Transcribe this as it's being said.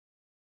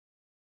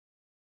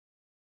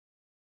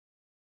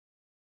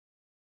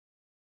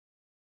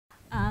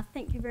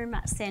Thank you very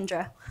much,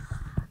 Sandra.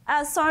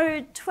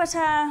 So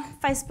Twitter,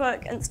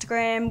 Facebook,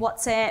 Instagram,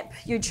 WhatsApp,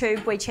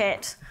 YouTube,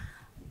 WeChat,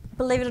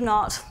 believe it or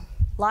not,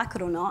 like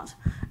it or not,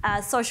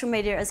 social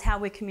media is how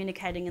we're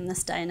communicating in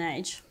this day and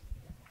age.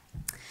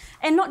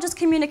 And not just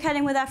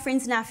communicating with our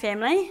friends and our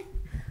family,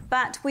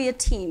 but we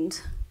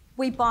attend.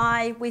 We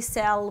buy, we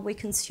sell, we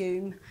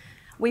consume,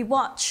 we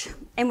watch,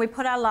 and we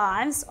put our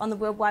lives on the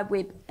World Wide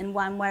Web in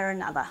one way or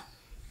another.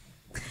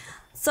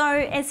 So,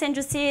 as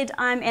Sandra said,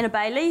 I'm Anna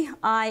Bailey.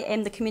 I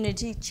am the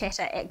community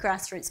chatter at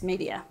Grassroots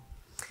Media.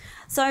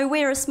 So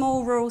we're a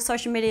small rural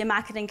social media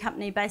marketing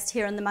company based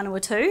here in the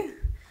Manawatu,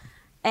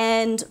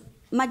 and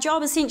my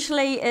job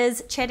essentially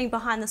is chatting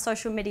behind the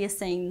social media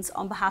scenes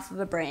on behalf of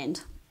a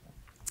brand.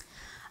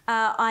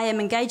 I am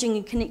engaging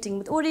and connecting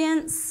with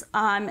audience.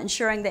 I'm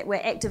ensuring that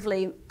we're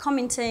actively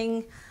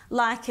commenting,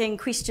 liking,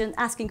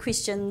 asking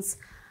questions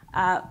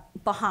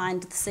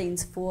behind the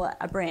scenes for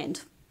a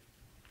brand.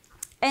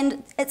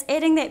 And it's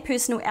adding that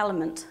personal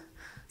element.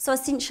 So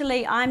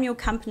essentially, I'm your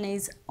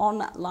company's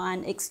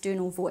online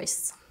external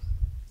voice.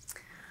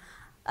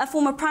 A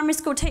former primary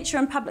school teacher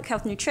and public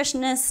health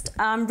nutritionist,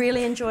 I'm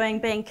really enjoying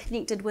being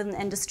connected with an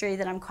industry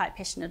that I'm quite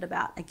passionate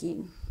about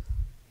again.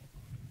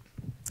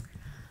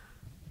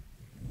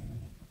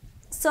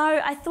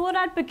 So I thought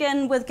I'd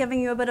begin with giving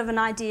you a bit of an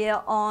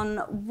idea on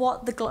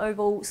what the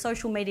global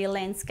social media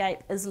landscape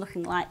is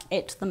looking like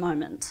at the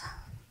moment.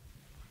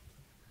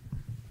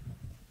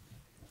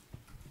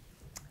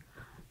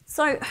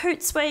 So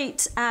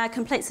Hootsuite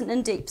completes an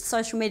in-depth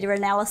social media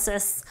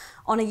analysis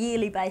on a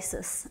yearly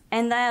basis,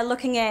 and they are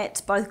looking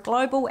at both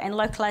global and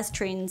localised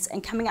trends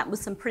and coming up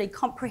with some pretty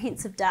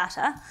comprehensive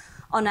data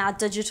on our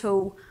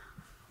digital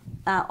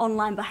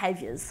online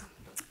behaviours.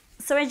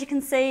 So as you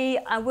can see,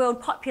 a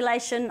world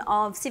population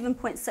of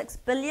 7.6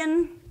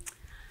 billion.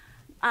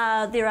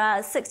 There are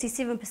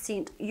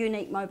 67%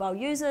 unique mobile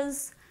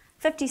users,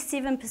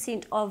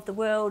 57% of the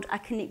world are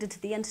connected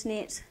to the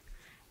internet,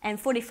 and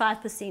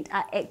 45%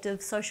 are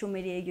active social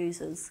media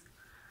users.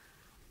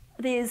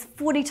 There's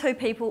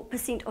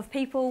 42% of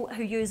people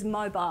who use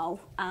mobile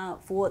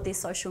for their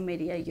social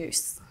media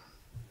use.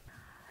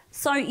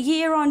 So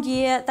year on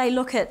year, they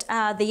look at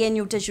the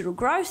annual digital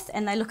growth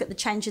and they look at the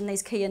change in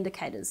these key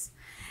indicators.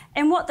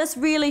 And what this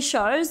really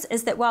shows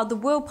is that while the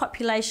world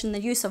population,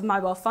 the use of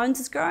mobile phones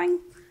is growing,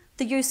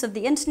 the use of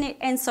the internet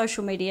and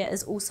social media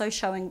is also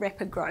showing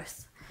rapid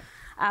growth,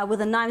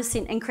 with a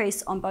 9%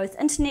 increase on both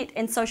internet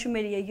and social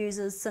media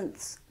users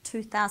since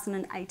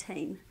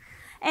 2018,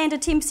 and a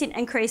 10%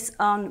 increase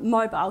on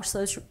mobile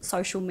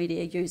social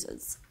media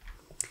users.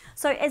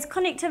 So as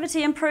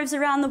connectivity improves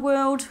around the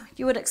world,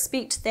 you would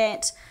expect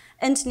that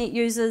internet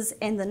users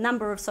and the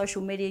number of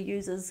social media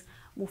users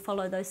will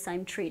follow those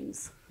same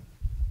trends.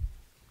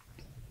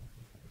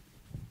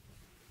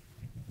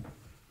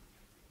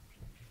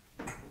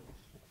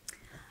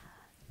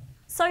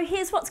 So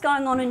here's what's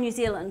going on in New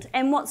Zealand,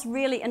 and what's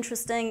really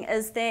interesting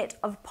is that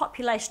of a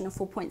population of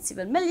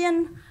 4.7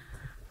 million,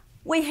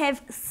 we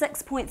have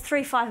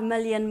 6.35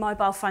 million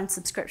mobile phone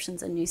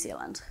subscriptions in New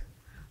Zealand.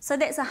 So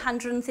that's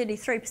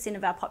 133%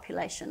 of our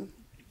population.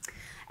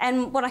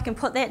 And what I can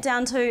put that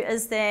down to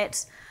is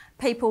that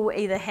people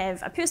either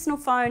have a personal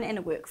phone and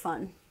a work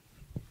phone.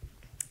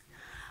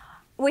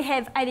 We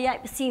have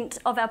 88%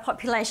 of our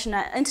population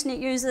are internet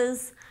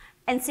users,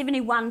 and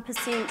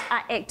 71%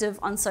 are active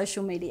on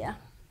social media.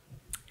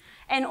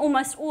 And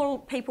almost all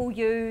people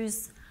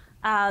use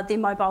their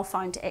mobile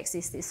phone to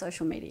access their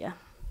social media.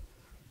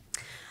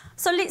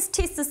 So let's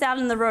test this out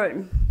in the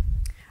room.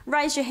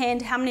 Raise your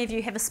hand, how many of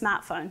you have a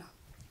smartphone?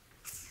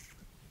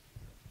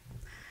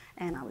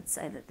 And I would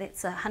say that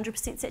that's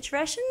 100%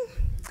 saturation.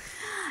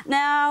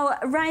 Now,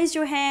 raise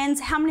your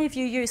hands, how many of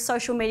you use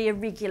social media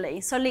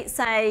regularly? So let's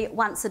say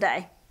once a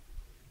day.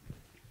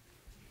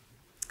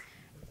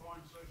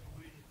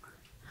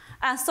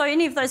 So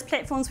any of those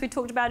platforms we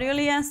talked about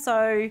earlier,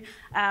 so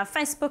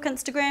Facebook,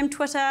 Instagram,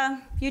 Twitter,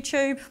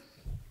 YouTube,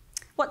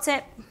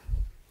 WhatsApp.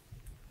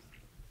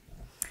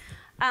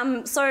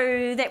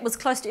 So that was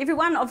close to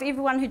everyone. Of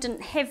everyone who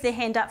didn't have their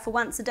hand up for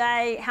once a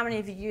day, how many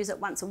of you use it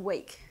once a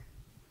week?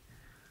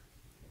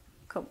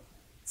 Cool.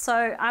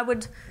 So I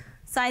would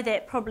say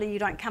that probably you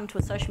don't come to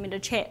a social media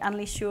chat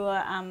unless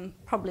you're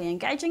probably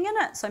engaging in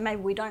it. So maybe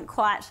we don't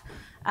quite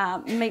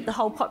meet the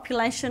whole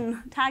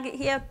population target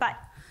here, but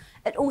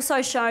it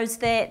also shows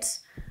that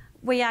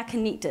we are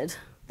connected.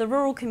 The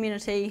rural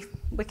community,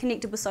 we're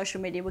connected with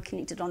social media, we're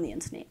connected on the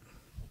internet.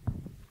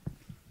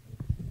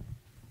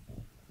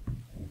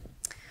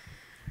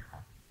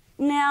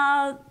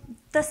 Now,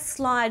 this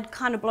slide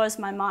kind of blows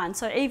my mind.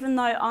 So even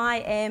though I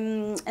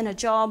am in a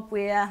job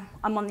where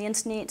I'm on the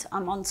internet,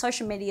 I'm on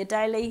social media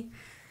daily,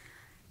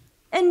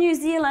 in New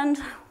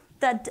Zealand,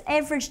 the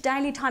average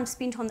daily time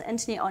spent on the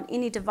internet on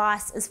any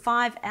device is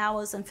 5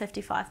 hours and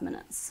 55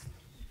 minutes.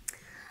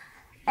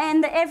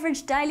 And the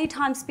average daily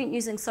time spent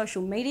using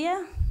social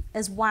media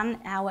is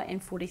 1 hour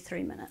and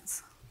 43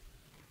 minutes.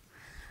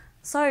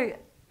 So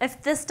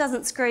if this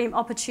doesn't scream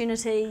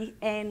opportunity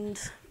and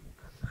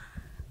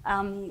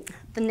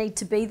the need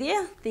to be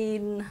there,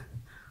 then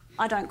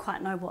I don't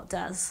quite know what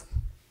does.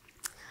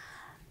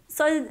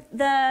 So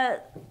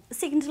the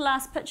second to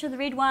last picture, the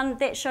red one,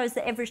 that shows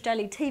the average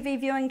daily TV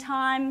viewing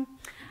time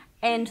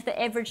and the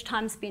average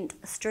time spent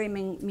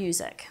streaming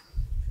music.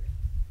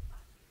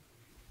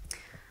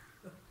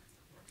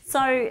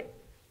 So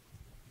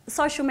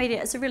social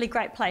media is a really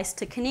great place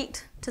to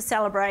connect, to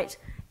celebrate,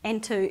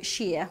 and to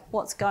share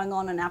what's going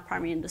on in our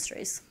primary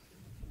industries.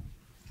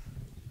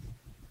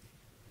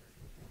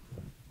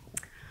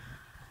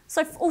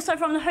 So also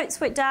from the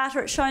Hootsuite data,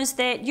 it shows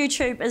that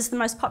YouTube is the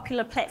most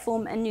popular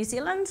platform in New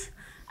Zealand,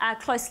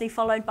 closely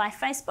followed by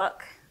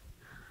Facebook.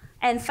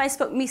 And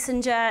Facebook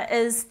Messenger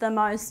is the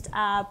most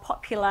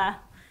popular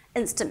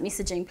instant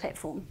messaging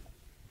platform.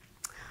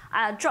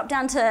 Drop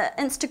down to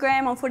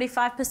Instagram on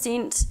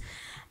 45%,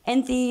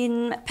 and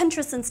then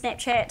Pinterest and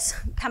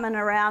Snapchat come in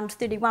around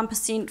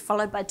 31%,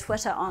 followed by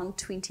Twitter on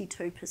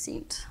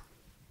 22%.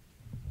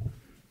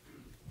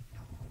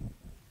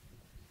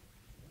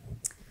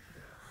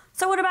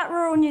 So what about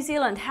rural New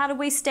Zealand? How do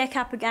we stack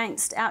up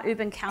against our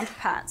urban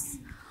counterparts?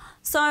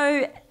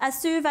 So a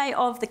survey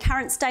of the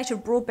current state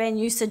of broadband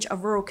usage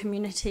of rural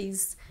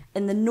communities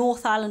in the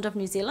North Island of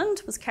New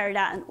Zealand was carried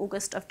out in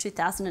August of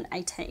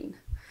 2018.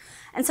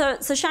 And so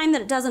it's a shame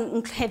that it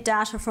doesn't have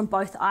data from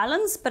both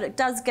islands, but it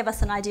does give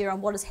us an idea on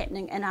what is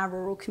happening in our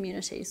rural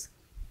communities.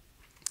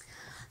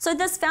 So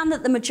this found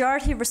that the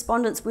majority of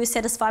respondents were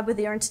satisfied with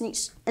their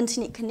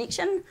internet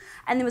connection,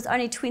 and there was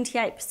only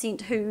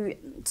 28% who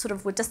sort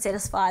of were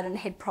dissatisfied and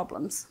had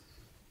problems.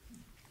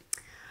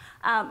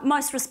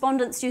 Most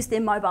respondents used their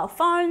mobile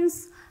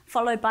phones,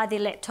 followed by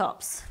their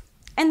laptops.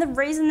 And the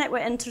reason that we're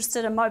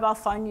interested in mobile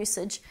phone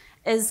usage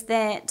is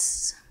that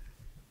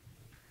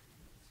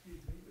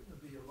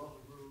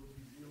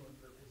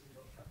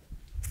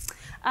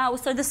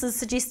so this is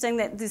suggesting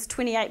that there's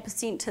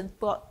 28%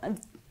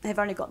 have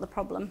only got the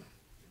problem.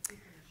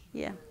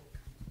 Yeah.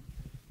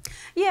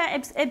 Yeah,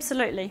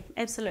 absolutely,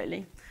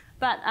 absolutely.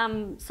 But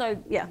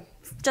so yeah,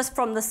 just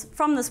from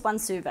this one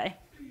survey.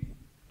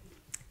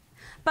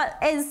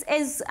 But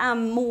as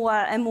more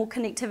and more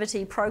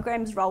connectivity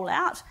programs roll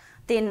out,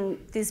 then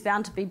there's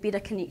bound to be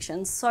better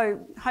connections. So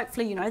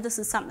hopefully, this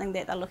is something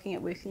that they're looking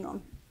at working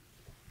on.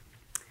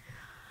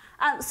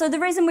 So the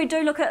reason we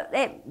do look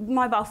at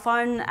mobile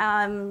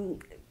phone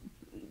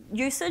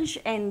usage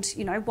and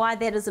why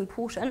that is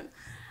important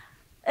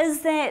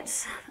is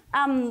that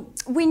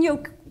when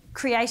you're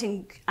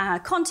creating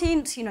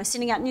content,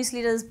 sending out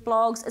newsletters,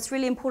 blogs, it's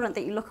really important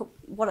that you look at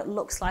what it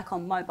looks like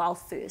on mobile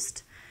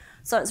first.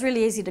 So it's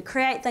really easy to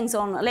create things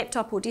on a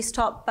laptop or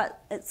desktop,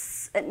 but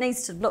it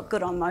needs to look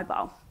good on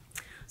mobile.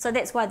 So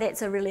that's why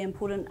that's a really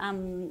important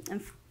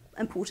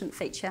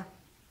feature.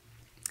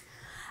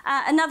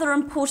 Another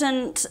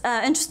important,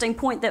 interesting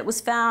point that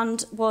was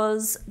found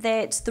was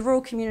that the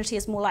rural community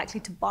is more likely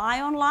to buy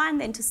online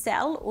than to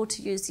sell or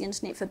to use the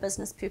internet for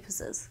business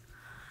purposes.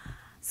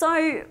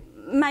 So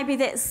maybe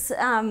that's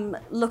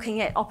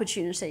looking at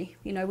opportunity.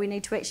 We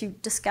need to actually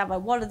discover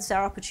what is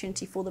our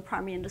opportunity for the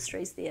primary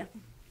industries there.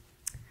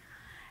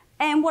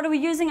 And what are we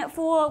using it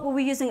for? Well, we're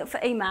using it for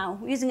email.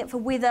 We're using it for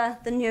weather,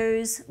 the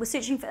news. We're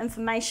searching for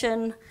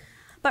information.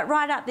 But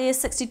right up there,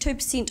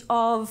 62%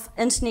 of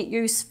internet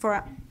use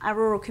for our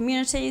rural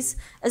communities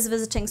is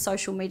visiting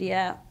social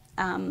media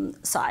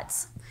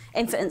sites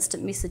and for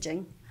instant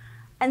messaging.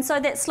 And so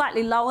that's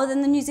slightly lower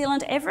than the New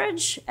Zealand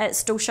average. It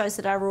still shows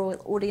that our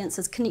rural audience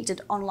is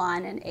connected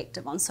online and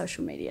active on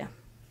social media.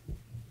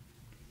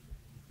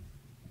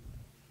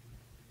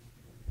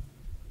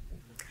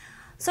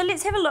 So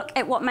let's have a look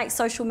at what makes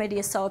social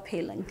media so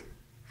appealing.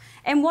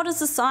 And what is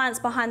the science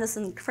behind this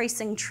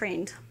increasing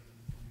trend?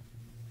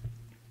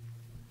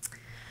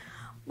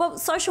 Well,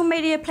 social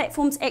media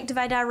platforms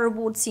activate our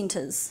reward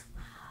centres.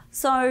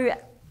 So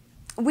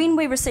when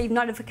we receive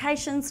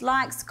notifications,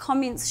 likes,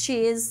 comments,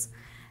 shares,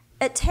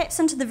 it taps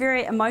into the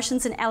very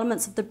emotions and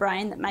elements of the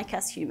brain that make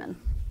us human.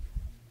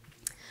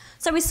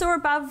 So we saw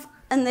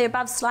in the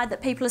above slide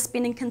that people are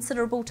spending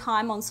considerable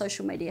time on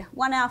social media,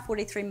 1 hour,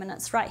 43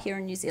 minutes right here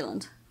in New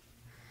Zealand.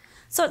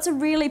 So it's a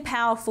really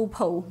powerful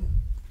pull.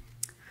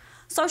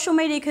 Social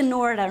media can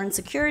gnaw at our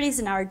insecurities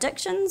and our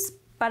addictions,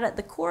 but at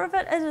the core of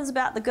it, it is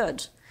about the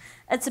good.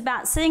 It's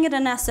about seeing it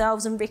in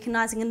ourselves and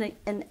recognising it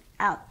in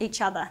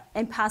each other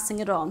and passing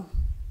it on.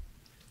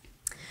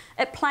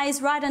 It plays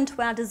right into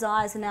our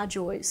desires and our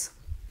joys.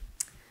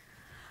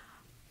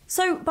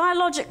 So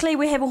biologically,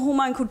 we have a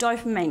hormone called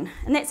dopamine,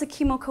 and that's a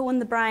chemical in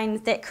the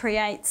brain that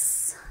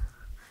creates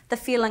the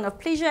feeling of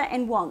pleasure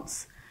and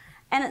wants.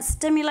 And it's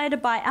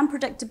stimulated by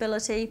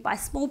unpredictability, by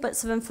small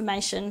bits of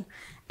information,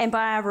 and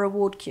by our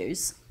reward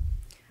cues.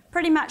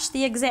 Pretty much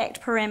the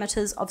exact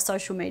parameters of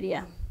social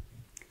media.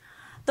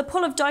 The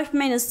pull of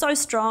dopamine is so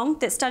strong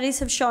that studies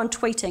have shown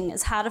tweeting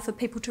is harder for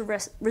people to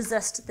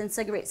resist than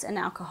cigarettes and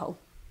alcohol.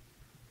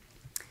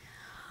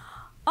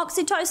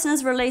 Oxytocin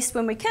is released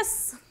when we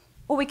kiss,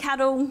 or we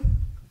cuddle,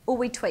 or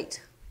we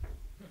tweet.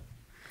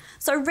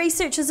 So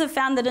researchers have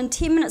found that in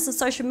 10 minutes of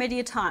social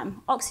media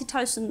time,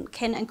 oxytocin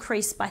can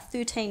increase by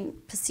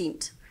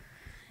 13%.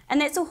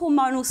 And that's a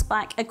hormonal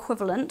spike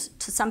equivalent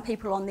to some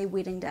people on their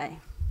wedding day.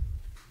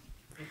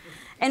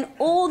 and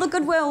all the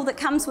goodwill that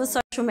comes with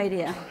social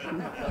media.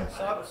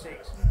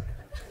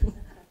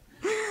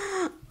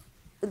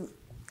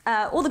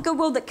 All the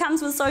goodwill that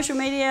comes with social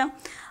media,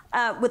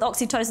 with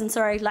oxytocin,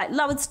 sorry, like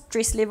lowered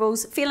stress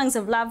levels, feelings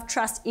of love,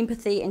 trust,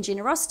 empathy, and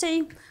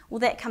generosity, well,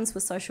 that comes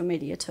with social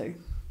media too.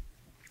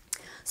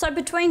 So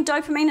between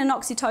dopamine and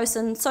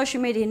oxytocin,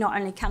 social media not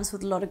only comes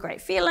with a lot of great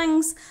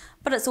feelings,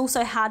 but it's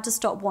also hard to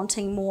stop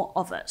wanting more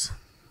of it.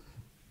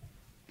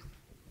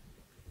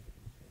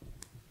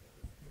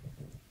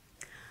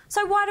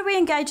 So why do we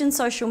engage in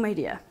social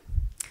media?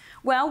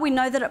 Well, we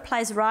know that it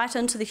plays right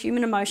into the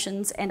human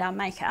emotions and our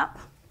makeup.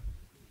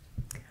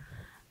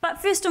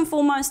 But first and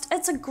foremost,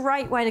 it's a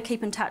great way to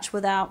keep in touch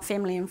with our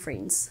family and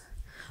friends.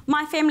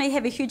 My family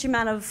have a huge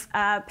amount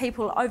of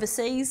people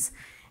overseas,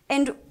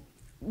 and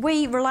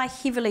we rely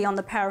heavily on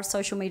the power of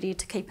social media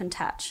to keep in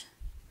touch.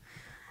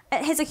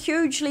 It has a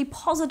hugely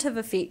positive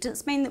effect.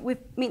 It's meant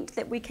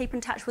that we keep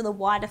in touch with a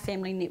wider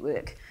family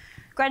network.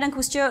 Great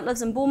Uncle Stuart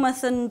lives in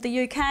Bournemouth in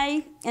the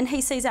UK, and he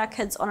sees our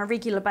kids on a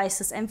regular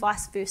basis and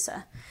vice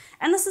versa.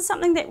 And this is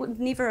something that would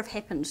never have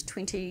happened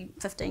 20,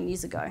 15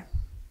 years ago.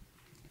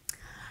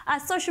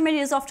 Social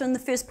media is often the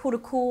first port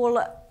of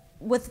call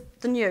with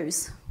the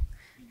news.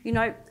 You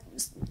know,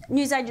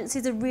 news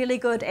agencies are really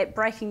good at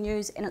breaking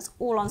news, and it's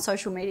all on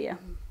social media.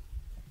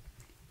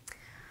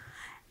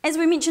 As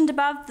we mentioned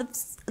above,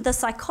 the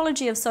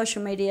psychology of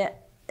social media,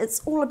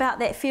 it's all about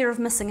that fear of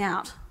missing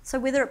out. So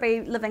whether it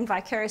be living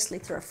vicariously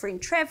through a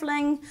friend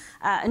travelling,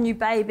 a new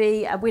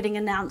baby, a wedding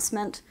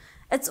announcement,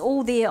 it's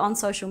all there on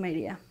social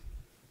media.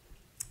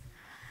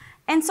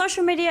 And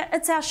social media,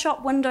 it's our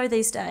shop window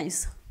these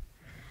days.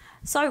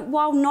 So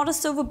while not a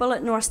silver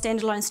bullet nor a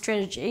standalone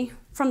strategy,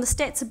 from the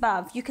stats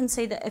above, you can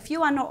see that if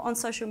you are not on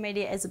social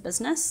media as a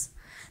business,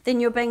 then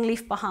you're being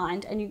left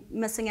behind and you're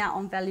missing out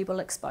on valuable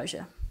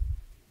exposure.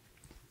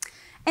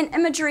 And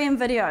imagery and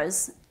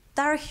videos,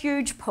 they're a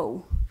huge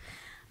pull.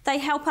 They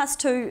help us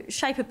to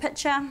shape a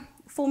picture,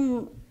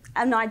 form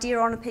an idea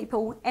on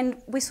people,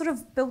 and we sort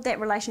of build that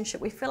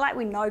relationship. We feel like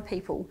we know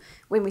people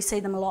when we see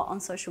them a lot on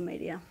social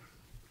media.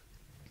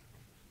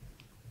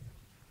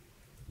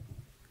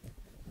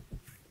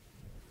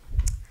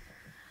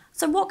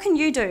 So what can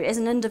you do as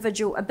an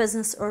individual, a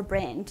business or a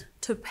brand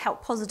to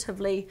help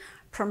positively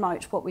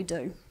promote what we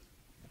do?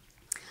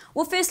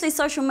 Well, firstly,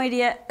 social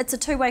media, it's a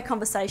two-way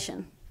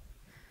conversation.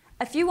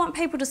 If you want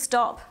people to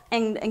stop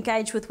and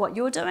engage with what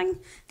you're doing,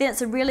 then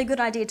it's a really good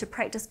idea to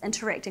practice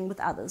interacting with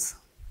others.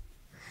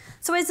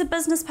 So as a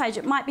business page,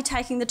 it might be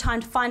taking the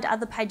time to find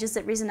other pages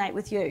that resonate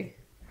with you,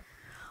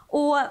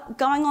 or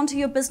going onto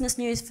your business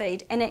news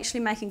feed and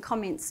actually making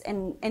comments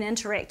and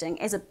interacting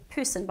as a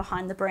person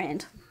behind the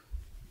brand.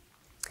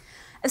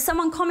 If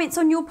someone comments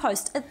on your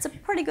post, it's a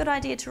pretty good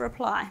idea to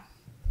reply.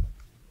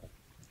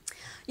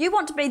 You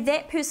want to be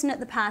that person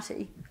at the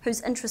party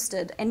who's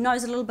interested and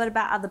knows a little bit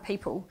about other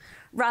people,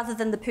 rather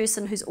than the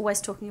person who's always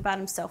talking about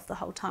himself the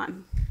whole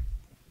time.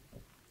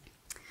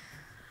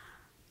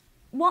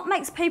 What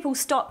makes people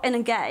stop and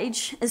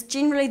engage is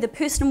generally the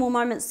personal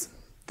moments,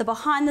 the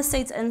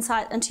behind-the-scenes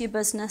insight into your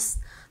business,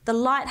 the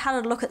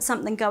light-hearted look at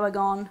something going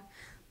on,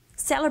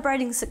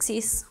 celebrating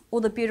success,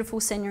 or the beautiful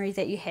scenery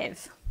that you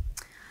have.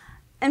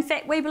 In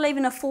fact, we believe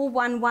in a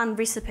 4-1-1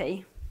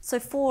 recipe. So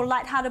 4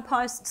 light-hearted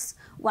posts,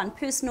 1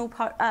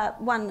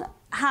 1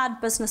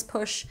 hard business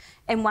push,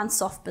 and 1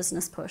 soft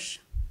business push.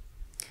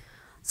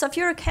 So if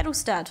you're a cattle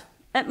stud,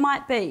 it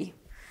might be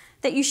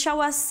that you show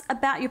us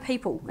about your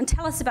people and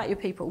tell us about your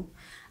people.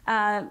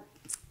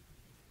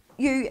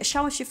 You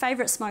show us your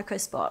favourite smoko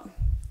spot.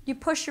 You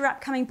push your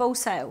upcoming bull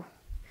sale.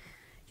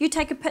 You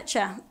take a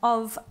picture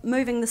of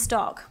moving the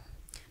stock.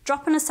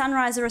 Drop in a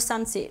sunrise or a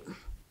sunset.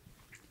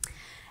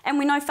 And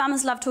we know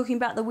farmers love talking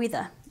about the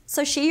weather,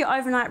 so share your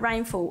overnight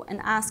rainfall and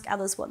ask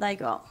others what they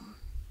got.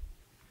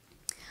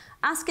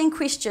 Asking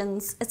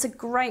questions, it's a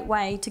great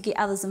way to get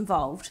others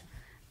involved.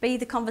 Be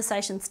the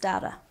conversation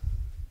starter.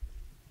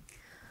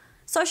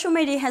 Social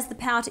media has the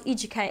power to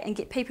educate and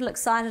get people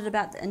excited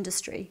about the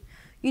industry.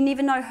 You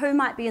never know who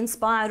might be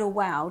inspired or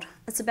wowed.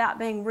 It's about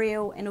being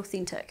real and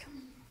authentic.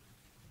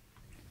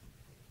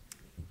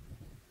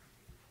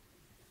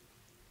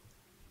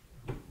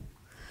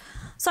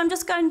 So I'm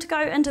just going to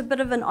go into a bit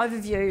of an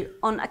overview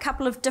on a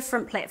couple of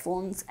different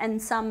platforms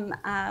and some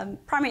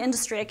primary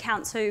industry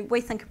accounts who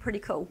we think are pretty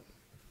cool.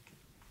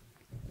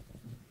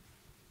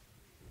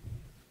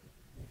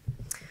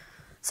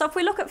 So if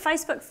we look at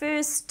Facebook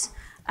first,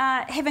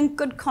 having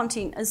good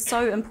content is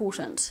so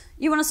important.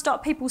 You want to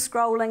stop people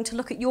scrolling to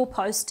look at your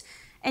post,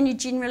 and you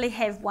generally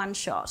have one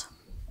shot.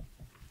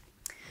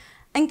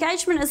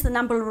 Engagement is the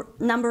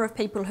number of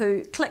people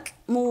who click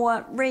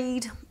more,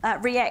 read,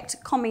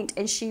 react, comment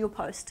and share your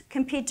post,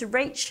 compared to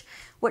reach,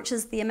 which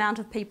is the amount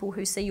of people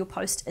who see your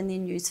post in their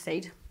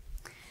newsfeed.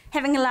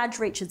 Having a large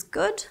reach is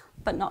good,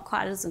 but not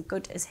quite as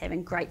good as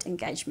having great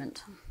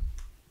engagement.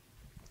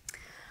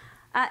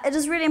 It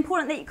is really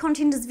important that your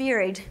content is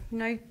varied,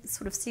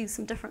 sort of see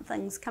some different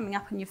things coming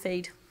up in your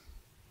feed.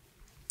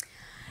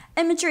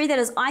 Imagery that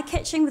is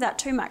eye-catching without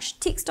too much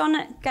text on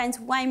it gains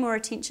way more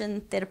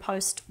attention than a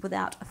post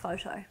without a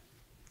photo.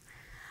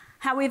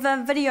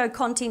 However, video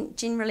content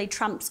generally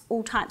trumps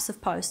all types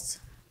of posts.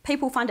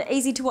 People find it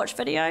easy to watch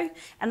video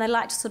and they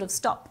like to sort of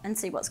stop and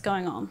see what's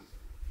going on.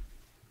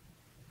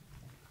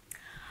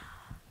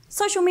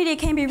 Social media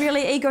can be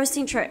really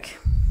egocentric.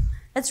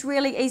 It's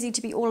really easy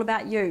to be all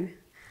about you.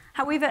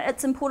 However,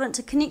 it's important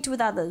to connect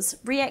with others,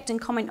 react and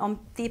comment on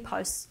their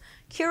posts,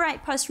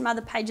 curate posts from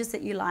other pages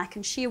that you like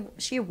and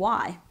share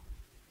why.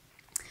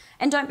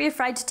 And don't be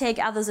afraid to tag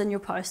others in your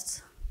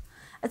posts.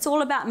 It's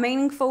all about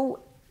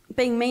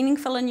being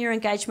meaningful in your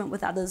engagement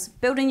with others,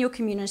 building your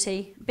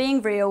community,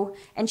 being real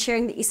and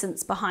sharing the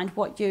essence behind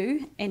what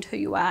you and who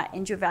you are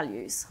and your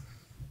values.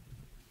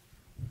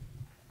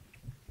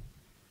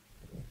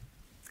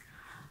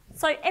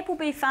 So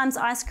Applebee Farms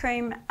Ice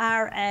Cream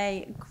are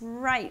a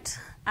great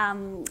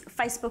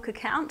Facebook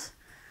account.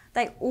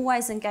 They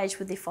always engage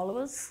with their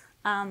followers.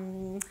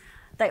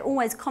 They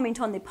always comment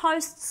on their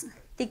posts.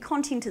 Their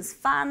content is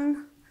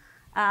fun.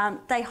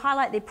 They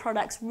highlight their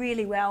products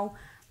really well,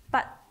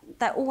 but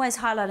they're always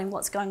highlighting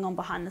what's going on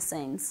behind the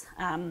scenes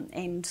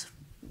and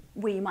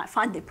where you might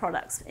find their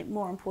products,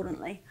 more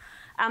importantly.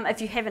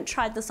 If you haven't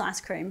tried this ice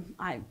cream,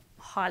 I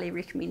highly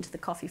recommend the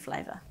coffee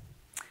flavour.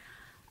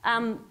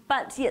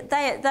 But yeah,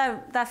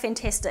 they're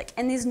fantastic,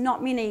 and there's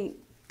not many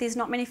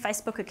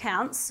Facebook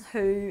accounts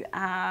who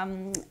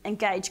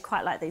engage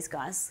quite like these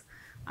guys.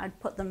 I'd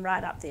put them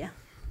right up there,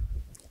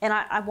 and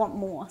I want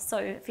more. So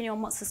if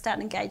anyone wants to start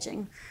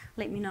engaging,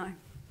 let me know.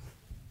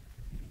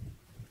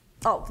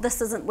 Oh,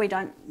 this isn't we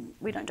don't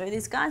do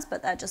these guys,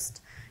 but they're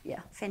just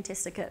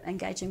fantastic at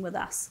engaging with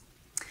us.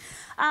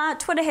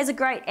 Twitter has a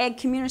great ag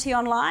community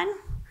online.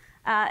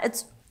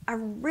 It's a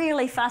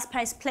really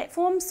fast-paced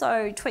platform,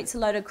 so tweets are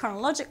loaded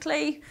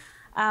chronologically.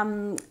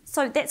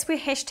 So that's where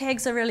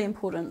hashtags are really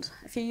important.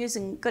 If you're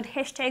using good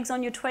hashtags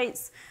on your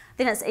tweets,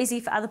 then it's easy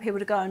for other people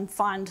to go and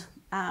find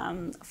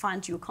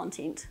your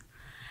content.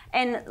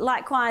 And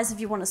likewise, if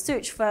you want to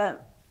search for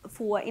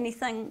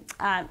anything,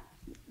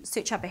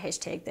 search up a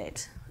hashtag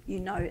that you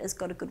know has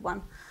got a good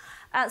one.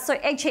 So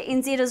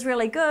AgChatNZ is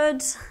really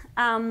good.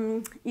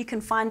 You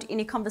can find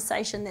any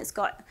conversation that's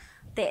got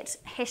that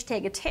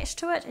hashtag attached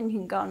to it, and you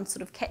can go and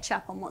sort of catch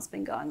up on what's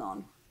been going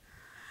on.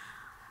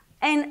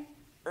 And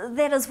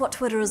that is what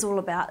Twitter is all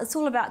about. It's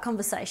all about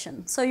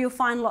conversation. So you'll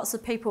find lots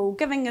of people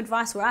giving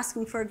advice or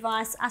asking for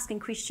advice, asking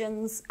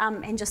questions,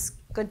 and just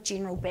good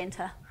general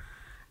banter.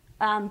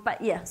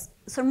 But yes,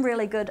 some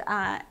really good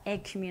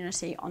ag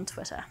community on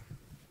Twitter.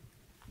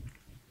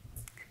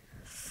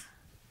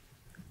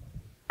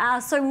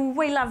 So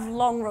we love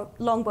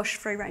Longbush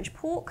free range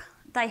pork.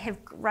 They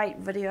have great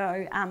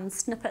video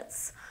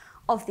snippets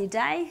of their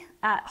day,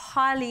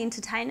 highly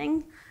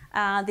entertaining.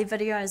 Their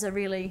videos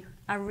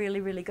are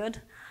really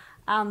good.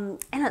 And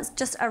it's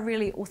just a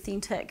really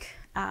authentic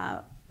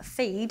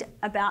feed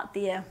about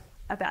their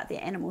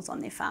animals on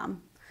their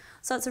farm.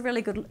 So it's a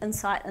really good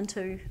insight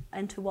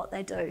into what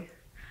they do.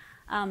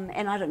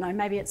 And I don't know,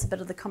 maybe it's a bit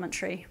of the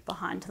commentary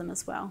behind them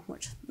as well,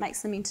 which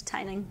makes them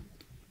entertaining.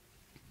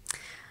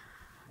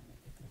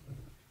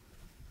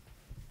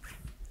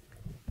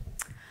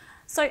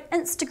 So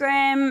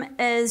Instagram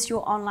is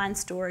your online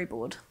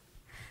storyboard.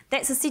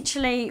 That's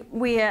essentially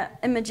where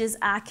images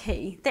are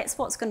key. That's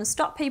what's going to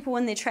stop people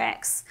in their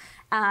tracks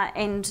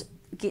and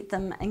get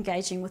them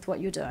engaging with what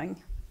you're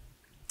doing.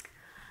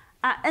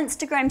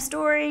 Instagram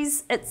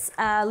stories, it's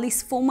a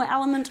less formal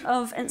element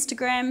of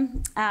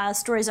Instagram.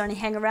 Stories only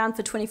hang around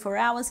for 24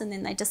 hours and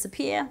then they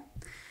disappear.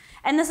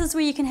 And this is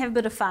where you can have a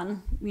bit of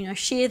fun. You know,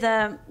 share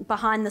the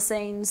behind the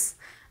scenes.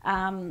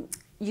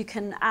 You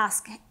can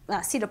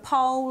set a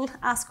poll,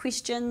 ask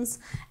questions,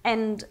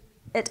 and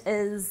it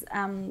is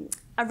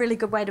a really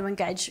good way to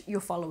engage your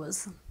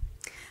followers.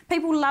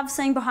 People love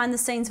seeing behind the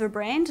scenes of a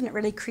brand, and it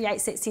really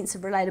creates that sense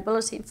of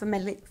relatability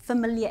and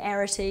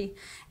familiarity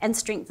and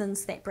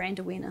strengthens that brand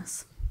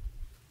awareness.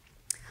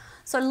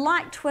 So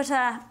like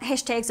Twitter,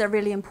 hashtags are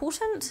really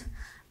important,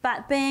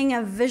 but being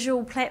a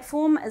visual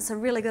platform, it's a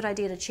really good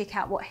idea to check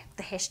out what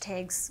the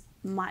hashtags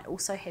might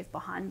also have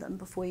behind them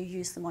before you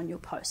use them on your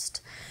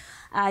post.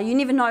 You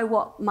never know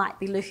what might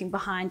be lurking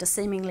behind a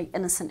seemingly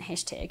innocent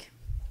hashtag.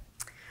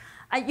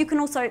 You can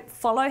also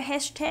follow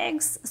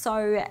hashtags,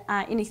 so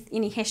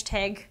any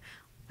hashtag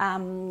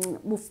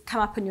will come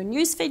up in your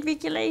newsfeed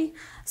regularly.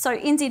 So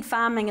NZ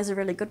Farming is a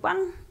really good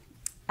one.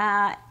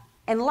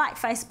 And like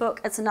Facebook,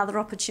 it's another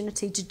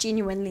opportunity to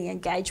genuinely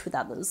engage with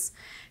others,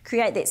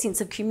 create that sense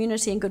of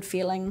community and good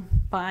feeling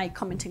by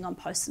commenting on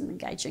posts and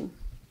engaging.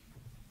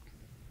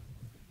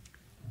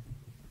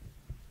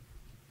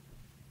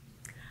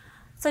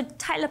 So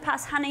Taylor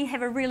Pass Honey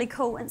have a really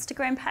cool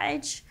Instagram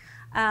page.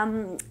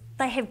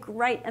 They have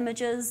great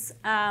images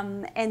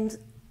and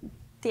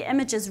their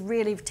images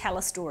really tell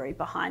a story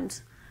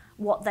behind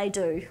what they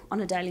do on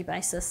a daily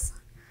basis.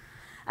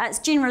 It's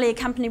generally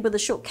accompanied with a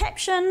short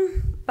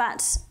caption,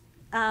 but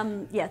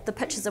the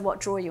pictures are what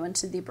draw you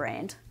into their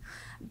brand.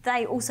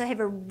 They also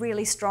have a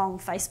really strong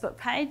Facebook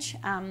page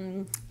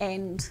and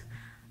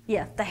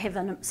they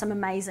have some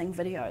amazing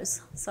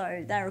videos.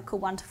 So they're a cool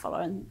one to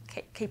follow and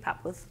keep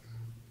up with.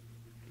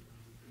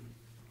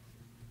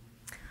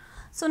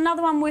 So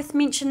another one worth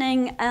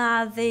mentioning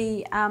are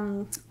the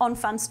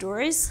on-farm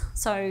stories.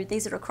 So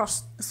these are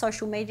across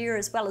social media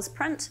as well as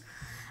print.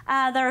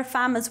 They're a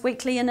Farmers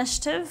Weekly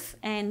initiative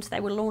and they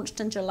were launched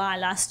in July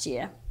last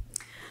year.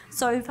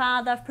 So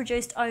far they've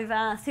produced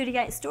over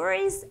 38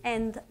 stories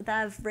and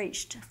they've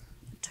reached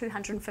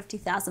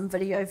 250,000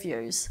 video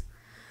views.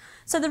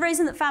 So the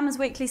reason that Farmers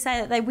Weekly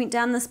say that they went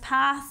down this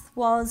path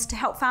was to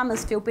help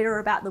farmers feel better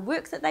about the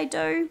work that they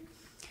do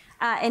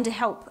and to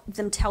help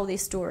them tell their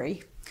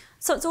story.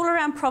 So it's all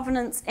around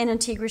provenance and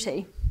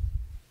integrity,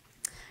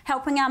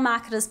 helping our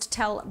marketers to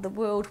tell the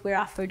world where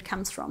our food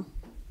comes from.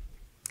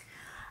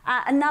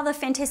 Another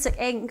fantastic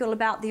angle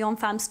about the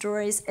on-farm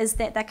stories is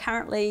that they're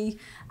currently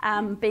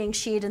being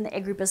shared in the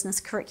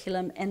agribusiness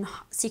curriculum in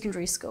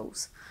secondary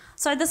schools.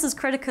 So this is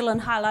critical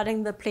in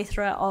highlighting the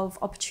plethora of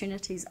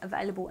opportunities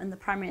available in the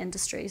primary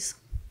industries.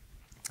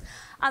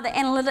 The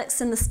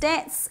analytics and the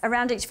stats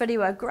around each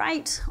video are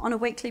great on a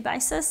weekly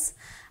basis.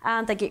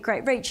 They get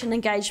great reach and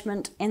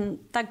engagement and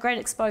they're great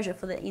exposure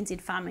for the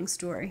NZ farming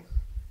story.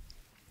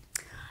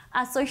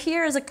 So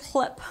here is a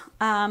clip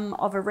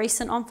of a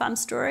recent on-farm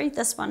story.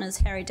 This one is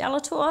Harry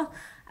Delatour,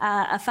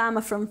 a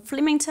farmer from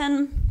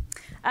Flemington.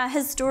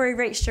 His story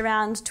reached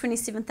around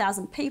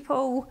 27,000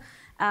 people,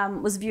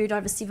 was viewed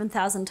over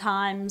 7,000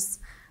 times,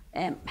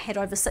 had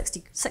over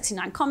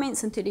 69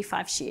 comments and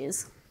 35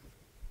 shares.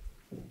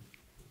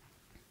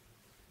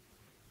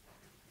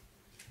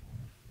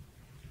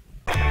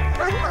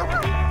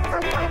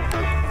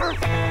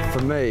 For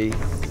me,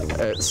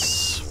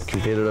 it's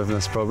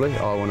competitiveness probably.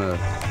 I want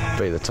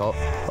to be the top.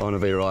 I want to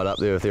be right up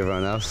there with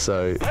everyone else,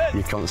 so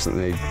you're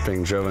constantly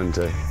being driven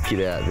to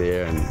get out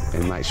there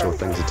and make sure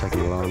things are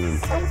ticking along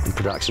and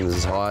production is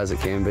as high as it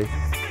can be.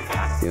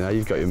 You know,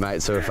 you've got your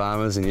mates who are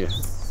farmers and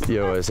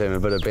you're always having a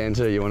bit of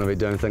banter. You want to be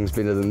doing things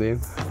better than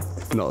them.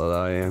 Not that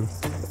I am.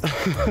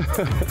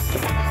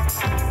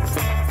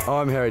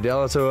 I'm Harry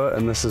Delatour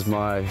and this is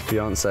my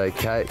fiancée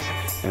Kate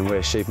and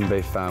we're sheep and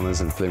beef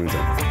farmers in Flemington.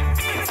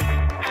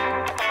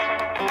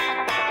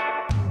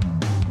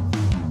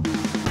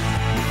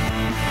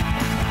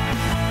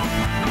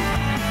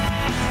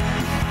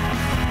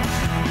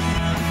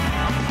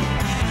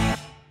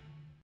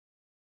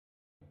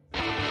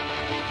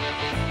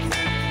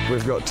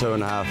 We've got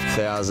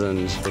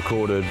 2,500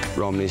 recorded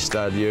Romney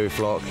stud ewe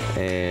flock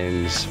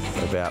and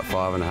about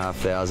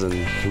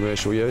 5,500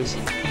 commercial ewes.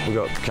 We've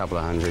got a couple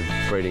of hundred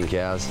breeding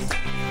cows.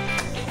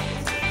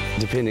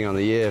 Depending on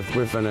the year,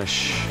 we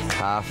finish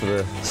half of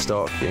the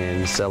stock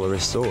and sell the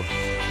rest store.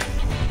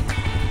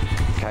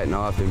 Kate and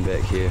I have been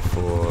back here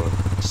for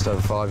just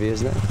over 5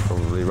 years now,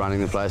 probably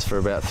running the place for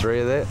about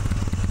 3 of that.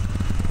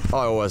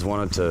 I always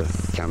wanted to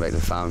come back to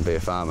the farm and be a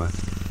farmer.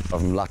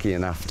 I'm lucky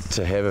enough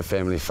to have a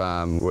family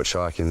farm which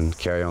I can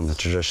carry on the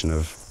tradition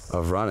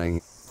of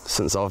running.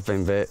 Since I've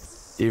been back,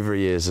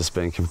 every year has just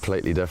been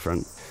completely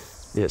different.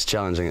 Yeah, it's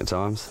challenging at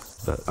times,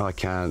 but I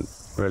can't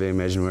really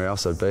imagine where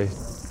else I'd be.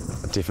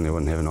 I definitely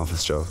wouldn't have an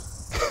office job.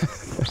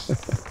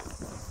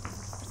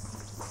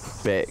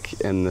 Back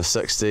in the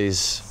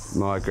 60s,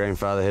 my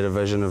grandfather had a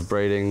vision of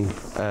breeding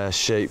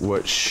sheep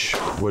which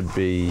would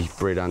be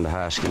bred under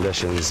harsh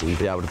conditions and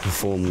be able to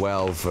perform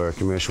well for a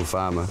commercial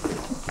farmer.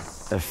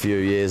 A few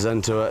years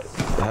into it,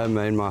 him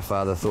and my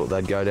father thought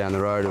they'd go down the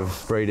road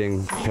of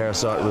breeding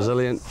parasite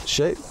resilient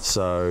sheep,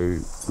 so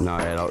no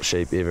adult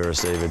sheep ever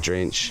receive a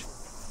drench.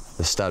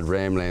 The stud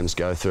ram lambs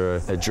go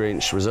through a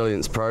drench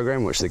resilience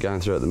program, which they're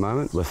going through at the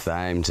moment, with the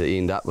aim to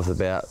end up with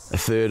about a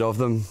third of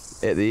them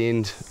at the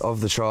end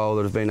of the trial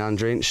that have been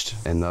undrenched,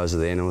 and those are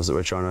the animals that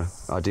we're trying to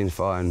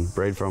identify and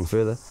breed from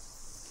further.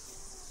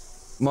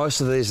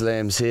 Most of these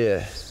lambs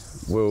here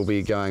will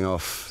be going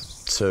off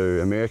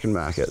to American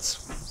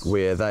markets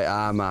where they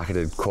are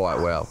marketed quite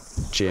well.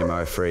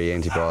 GMO-free,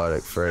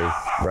 antibiotic-free,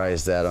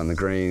 raised out on the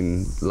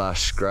green,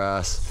 lush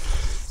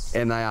grass,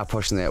 and they are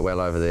pushing that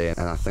well over there,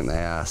 and I think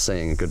they are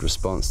seeing a good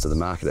response to the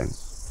marketing.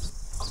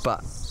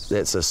 But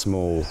that's a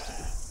small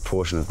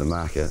portion of the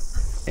market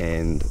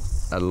and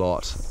a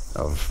lot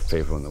of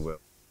people in the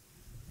world.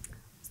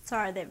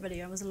 Sorry, that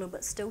video was a little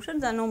bit stilted.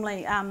 They're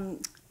normally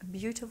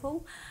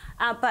beautiful,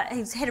 but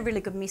he's had a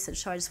really good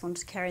message, so I just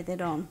wanted to carry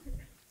that on.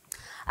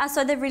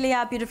 So they really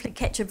are beautifully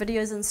captured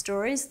videos and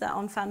stories, they're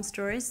on-farm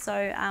stories,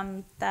 so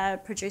they're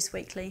produced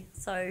weekly,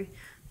 so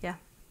yeah,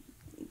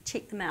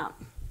 check them out.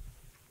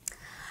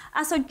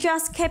 So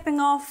just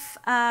capping off,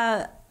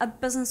 a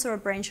business or a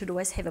brand should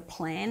always have a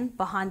plan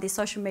behind their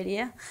social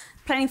media.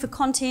 Planning for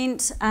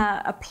content,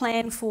 a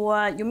plan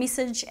for your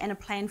message, and a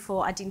plan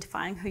for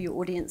identifying who your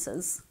audience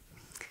is.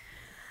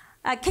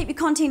 Keep your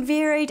content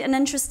varied and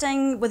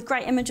interesting with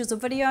great images or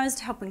videos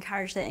to help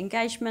encourage that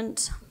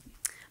engagement.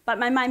 But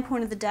my main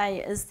point of the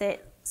day is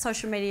that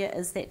social media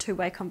is that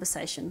two-way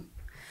conversation.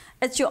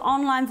 It's your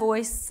online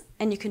voice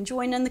and you can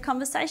join in the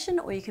conversation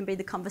or you can be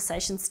the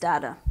conversation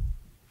starter.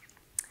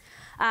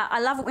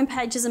 I love it when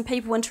pages and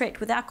people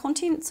interact with our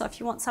content, so if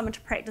you want someone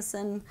to practice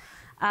in,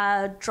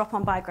 drop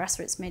on by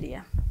Grassroots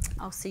Media.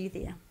 I'll see you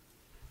there.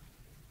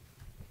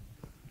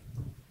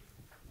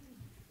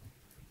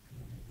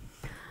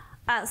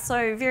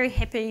 So very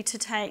happy to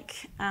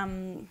take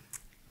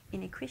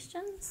any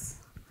questions.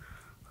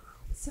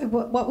 So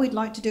what we'd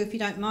like to do, if you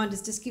don't mind,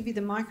 is just give you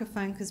the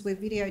microphone because we're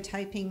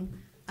videotaping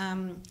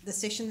the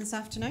session this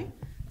afternoon.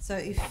 So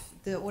if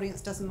the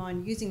audience doesn't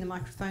mind using the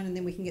microphone, and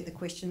then we can get the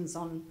questions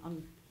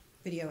on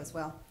video as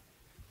well.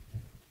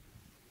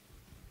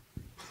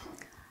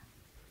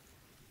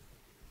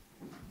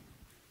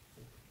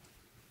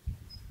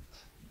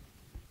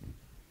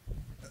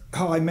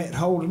 Hi, Matt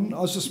Holden.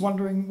 I was just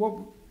wondering, what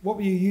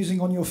were you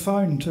using on your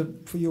phone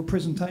for your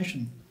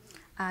presentation?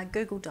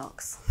 Google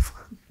Docs.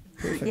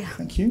 Perfect, Yeah.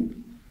 thank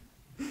you.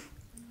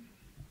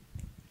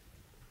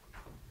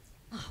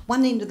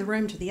 One end of the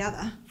room to the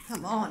other.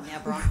 Come on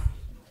now, Brian.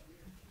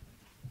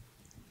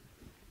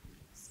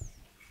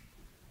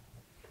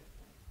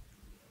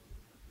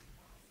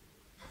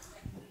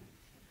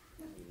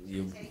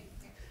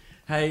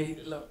 Hey,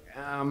 look,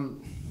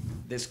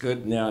 that's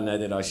good. Now I know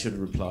that I should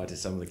reply to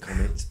some of the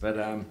comments. But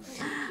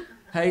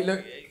hey,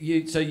 look,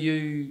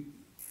 you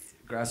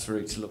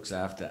Grassroots looks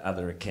after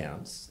other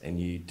accounts, and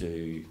you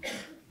do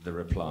the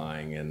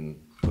replying and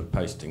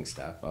posting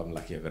stuff. I'm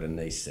lucky I've got a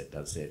niece that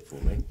does that for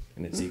me,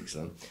 and it's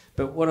excellent.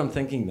 But what I'm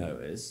thinking though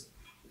is,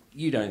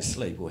 you don't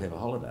sleep or have a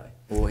holiday,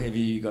 or have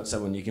you got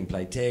someone you can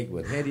play tag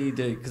with? How do you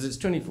do? Because it's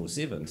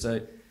 24/7.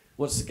 So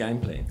what's the game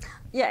plan?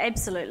 Yeah,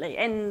 absolutely,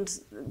 and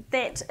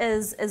that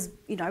is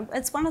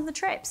it's one of the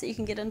traps that you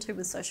can get into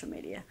with social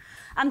media.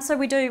 So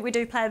we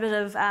do play a bit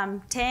of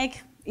tag.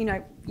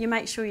 You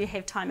make sure you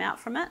have time out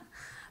from it,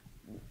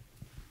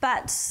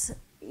 but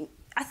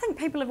I think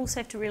people also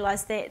have to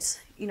realise that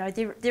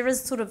there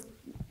is sort of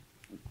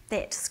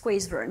that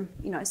squeeze room.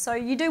 So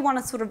you do want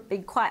to sort of be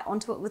quite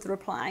onto it with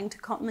replying to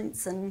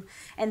comments and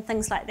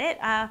things like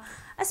that,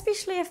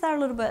 especially if they're a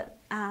little bit,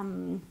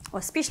 or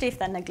especially if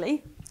they're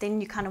niggly. Then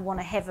you kind of want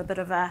to have a bit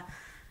of a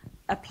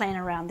plan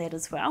around that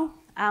as well.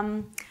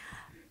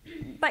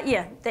 But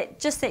yeah, that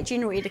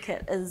general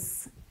etiquette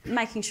is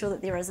making sure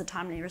that there is a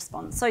timely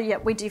response. So yeah,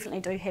 we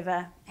definitely do have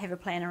a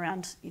plan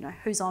around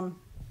who's on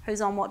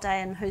what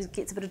day and who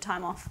gets a bit of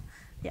time off.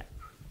 Yeah.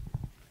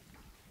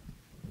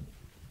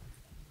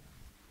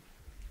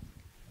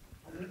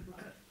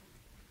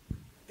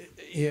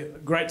 Yeah,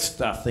 great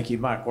stuff. Thank you,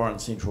 Mark Warren,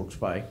 Central Hawke's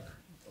Bay.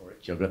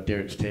 I've got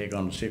Derek's tag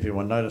on to see if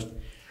everyone noticed.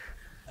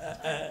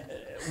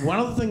 One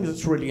of the things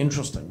that's really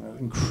interesting, an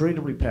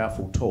incredibly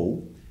powerful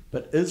tool,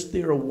 but is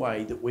there a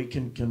way that we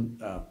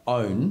can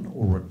own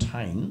or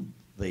retain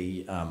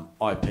the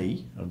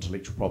IP,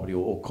 intellectual property,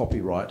 or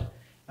copyright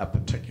a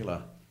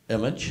particular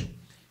image?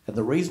 And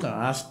the reason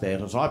I ask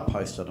that is I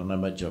posted an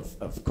image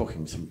of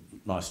cooking some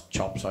nice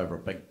chops over a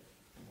big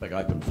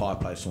open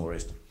fireplace and all the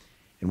rest.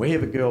 And we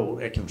have a girl,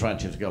 there's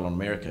a girl in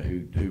America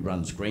who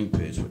runs Green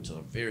Purse, which is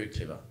a very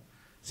clever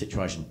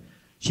situation.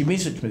 She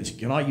messaged me and said,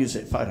 "Can I use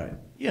that photo?"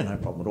 Yeah, no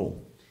problem at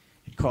all.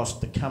 It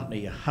cost the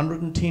company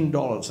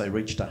 $110. They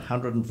reached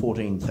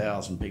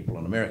 114,000 people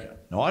in America.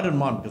 Now, I didn't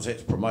mind because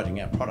that's promoting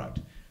our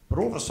product. But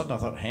all of a sudden I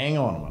thought, hang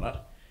on a minute.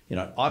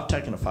 I've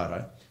taken a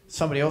photo.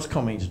 Somebody else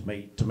commented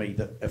to me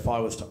that if I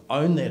was to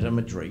own that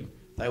imagery,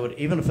 they would,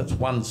 even if it's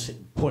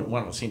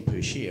 0.1%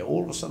 per share,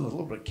 all of a sudden there's a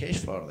little bit of cash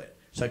flow to that.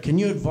 So can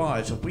you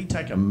advise, if we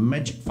take a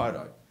magic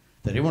photo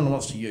that everyone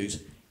wants to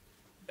use,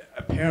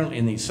 apparently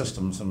in these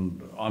systems,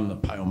 and I'm the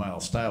pale male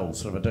stale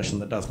sort of edition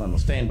that doesn't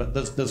understand, but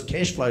there's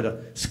cash flow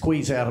to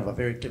squeeze out of a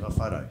very clever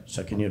photo.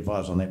 So can you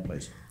advise on that,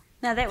 please?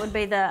 Now that would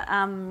be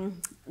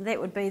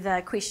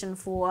the question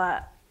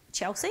for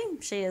Chelsea.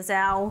 She is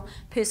our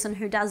person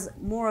who does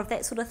more of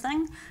that sort of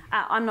thing.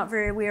 I'm not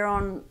very aware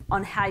on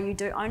how you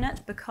do own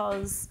it,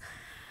 because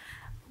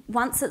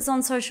once it's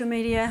on social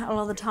media, a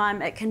lot of the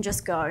time it can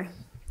just go.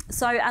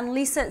 So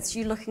unless it's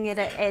you looking at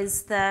it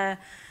as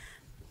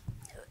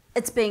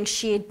it's being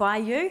shared by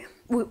you,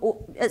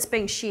 or it's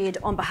being shared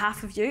on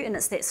behalf of you, and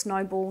it's that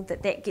snowball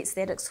that gets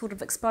that sort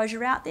of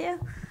exposure out there.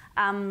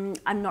 I'm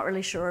not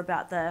really sure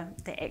about the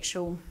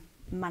actual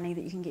money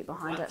that you can get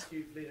behind it. Once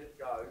you've let it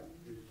go,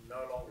 you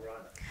no longer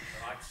own it.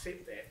 And I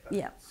accept that, but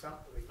Yeah.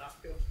 we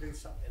must be able to do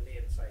something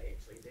there and say,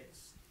 actually,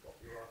 that's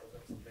copyright, or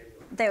that's some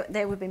value.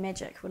 That would be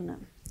magic, wouldn't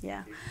it?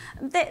 Yeah.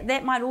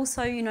 That might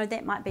also,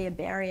 that might be a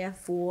barrier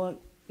for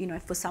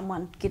for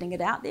someone getting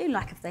it out there,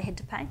 like if they had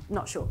to pay.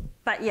 Not sure,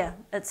 but yeah,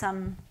 it's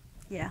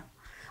yeah.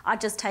 I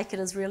just take it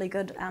as really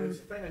good. There's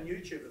a thing on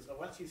YouTube is that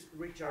once you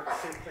reach over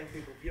 17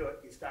 people view it,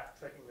 you start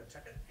tracking the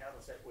ticket. How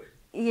does that work?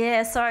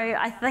 Yeah, so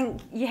I think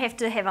you have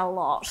to have a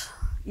lot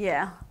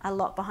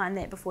behind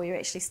that before you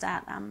actually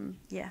start,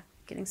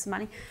 getting some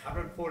money.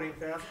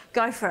 114,000.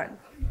 Go for it.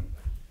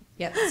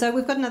 Yep. So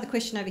we've got another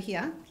question over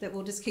here that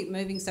we'll just keep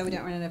moving so we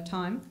don't run out of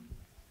time.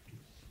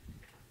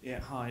 Yeah,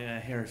 hi,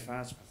 Harry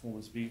Fast,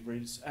 Performance Beef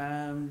Breeds.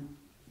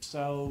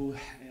 So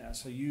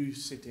you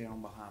sit there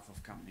on behalf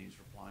of companies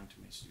replying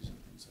to messages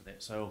and things like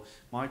that. So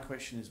my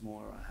question is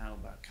more how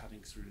about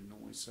cutting through the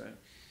noise? So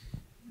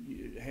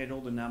you had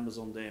all the numbers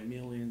on there,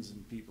 millions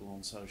and people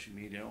on social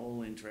media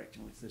all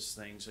interacting with this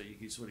thing, so you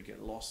could sort of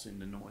get lost in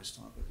the noise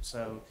type of it.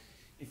 So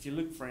if you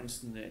look, for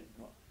instance, at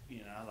you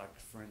know, like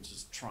for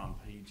instance Trump,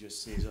 he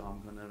just says, oh,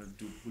 I'm going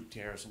to put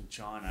tariffs on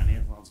China, and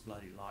everyone's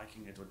bloody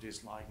liking it or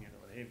disliking it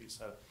or whatever.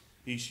 So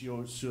he's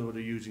sort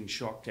of using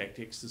shock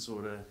tactics to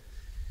sort of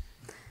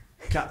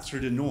cut through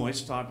the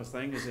noise type of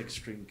thing, is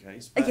extreme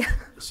case. But Yeah.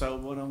 so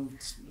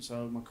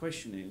my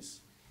question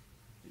is,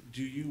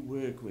 do you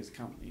work with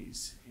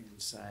companies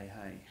and say,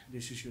 hey,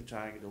 this is your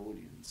target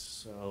audience,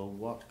 so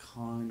what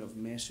kind of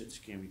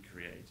message can we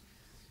create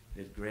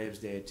that grabs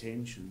their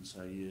attention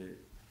so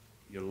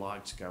your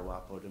likes go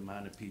up, or the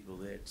amount of people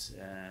that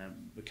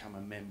become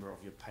a member of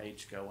your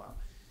page go up?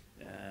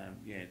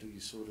 Do you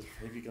sort of,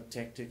 have you got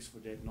tactics for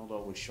that? Not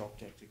always shock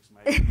tactics,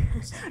 maybe.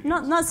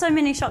 Not so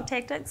many shock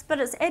tactics, but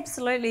it's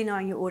absolutely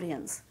knowing your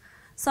audience.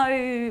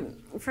 So,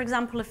 for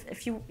example,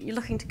 if you're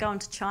looking to go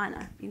into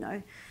China, you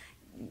know,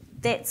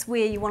 that's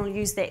where you want to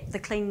use the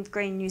clean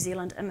green New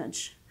Zealand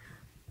image.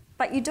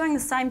 But you're doing the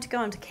same to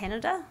go into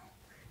Canada.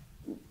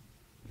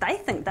 They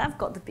think they've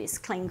got the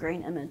best clean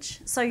green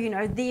image. So, you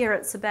know, there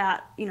it's about,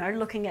 you know,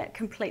 looking at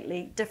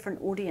completely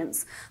different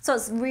audience. So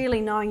it's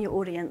really knowing your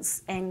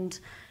audience and,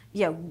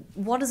 yeah,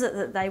 what is it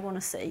that they want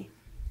to see?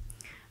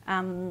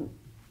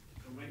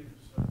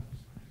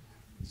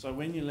 So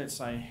when you, let's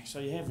say, so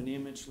you have an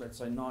image, let's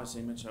say nice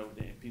image over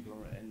there, people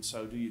are, and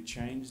so do you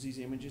change these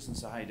images and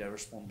say, hey, they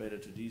respond better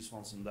to these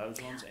ones than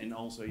those ones, and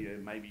also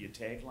maybe your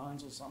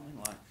taglines or something,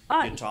 like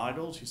your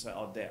titles, you say,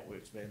 oh, that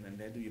works better than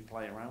that. Do you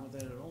play around with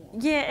that at all?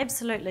 Yeah,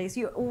 absolutely. So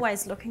you're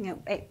always looking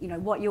at you know,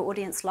 what your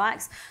audience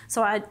likes.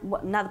 So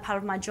another part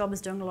of my job is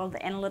doing a lot of the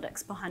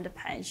analytics behind a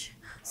page.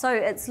 So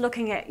it's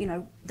looking at, you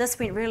know, this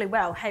went really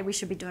well, hey, we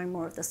should be doing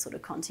more of this sort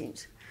of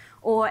content.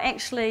 Or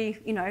actually,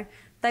 you know,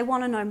 they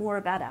want to know more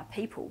about our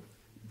people.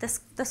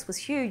 This was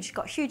huge,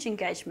 got huge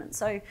engagement.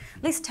 So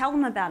let's tell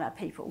them about our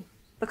people,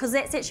 because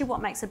that's actually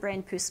what makes a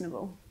brand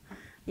personable.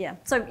 Yeah.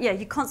 So yeah,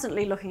 you're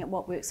constantly looking at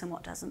what works and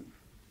what doesn't.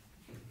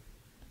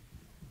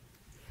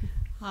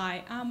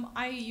 Hi.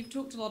 You've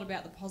talked a lot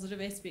about the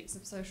positive aspects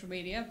of social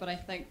media, but I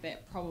think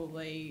that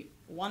probably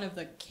one of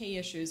the key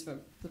issues for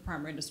the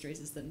primary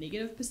industries is the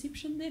negative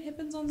perception that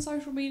happens on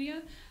social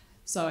media.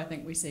 So I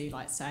think we see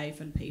like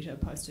Safe and Peter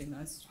posting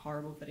those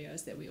horrible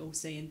videos that we all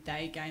see, and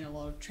they gain a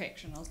lot of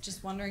traction. I was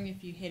just wondering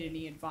if you had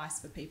any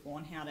advice for people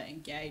on how to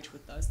engage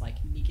with those like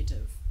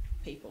negative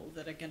people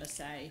that are going to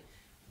say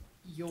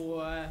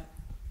you're,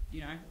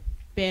 you know,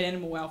 bad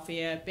animal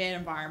welfare, bad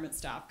environment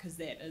stuff, because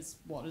that is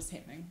what is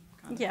happening.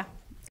 Yeah.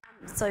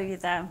 So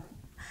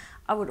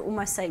I would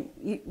almost say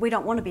we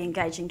don't want to be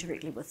engaging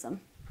directly with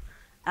them.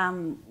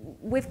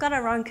 We've got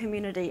our own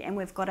community and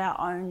we've got our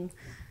own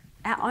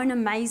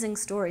amazing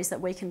stories that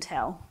we can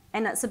tell.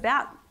 And it's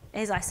about,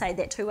 as I say,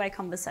 that two-way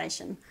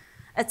conversation.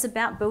 It's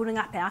about building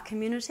up our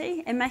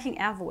community and making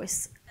our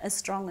voice as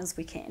strong as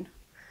we can.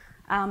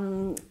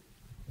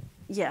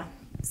 Yeah,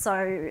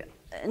 so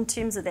in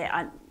terms of that,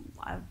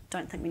 I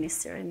don't think we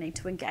necessarily need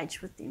to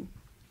engage with them.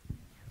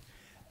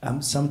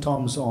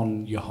 Sometimes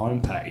on your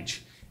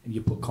homepage,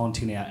 you put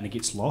content out and it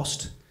gets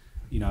lost.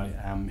 You know,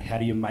 how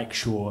do you make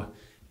sure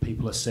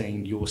people are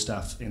seeing your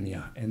stuff in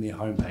their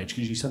homepage?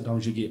 Because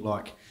sometimes you get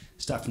like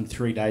stuff from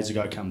 3 days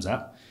ago comes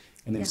up,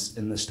 and then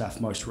in the stuff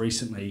most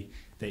recently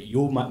that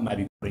you're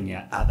maybe putting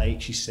out, are they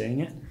actually seeing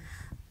it?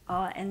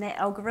 Oh, and that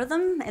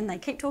algorithm, and they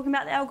keep talking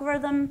about the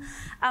algorithm.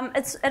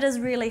 It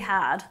is really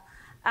hard,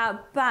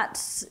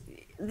 but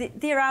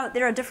there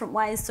are different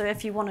ways. So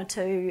if you wanted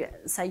to,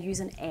 say,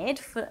 use an ad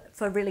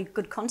for really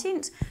good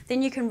content,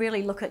 then you can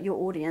really look at your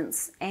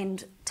audience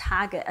and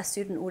target a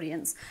certain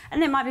audience.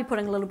 And that might be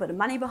putting a little bit of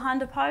money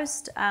behind a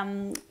post,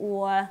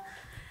 or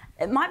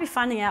it might be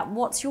finding out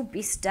what's your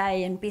best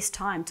day and best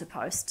time to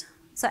post.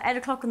 So 8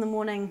 o'clock in the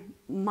morning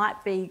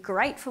might be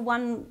great for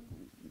one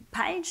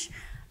page,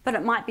 but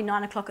it might be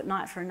 9 o'clock at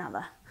night for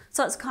another.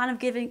 So it's kind of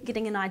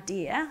getting an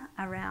idea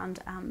around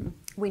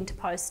when to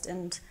post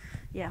and,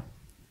 yeah,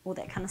 all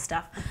that kind of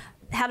stuff.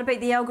 How to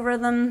beat the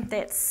algorithm,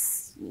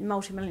 that's a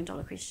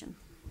multi-million-dollar question.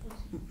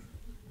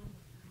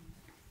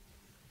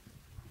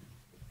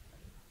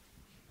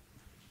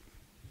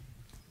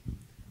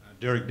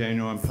 Derek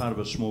Daniel, I'm part of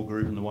a small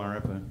group in the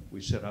Wairarapa. We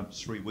set up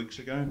 3 weeks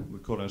ago. We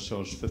call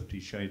ourselves 50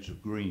 Shades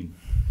of Green.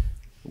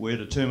 We're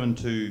determined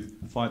to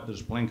fight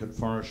this blanket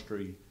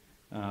forestry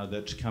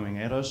that's coming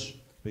at us,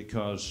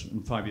 because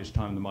in 5 years'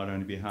 time there might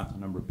only be half the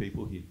number of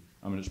people here.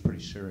 I mean, it's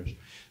pretty serious.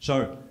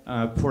 So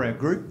for our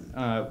group,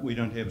 we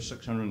don't have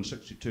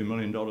 $662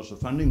 million of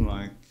funding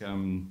like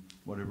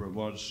whatever it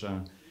was,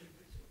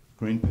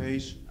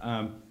 Greenpeace.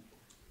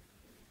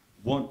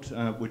 What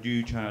would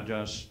you charge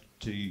us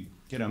to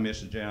get our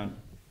message out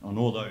on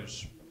all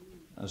those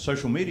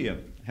social media?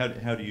 How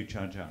do you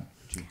charge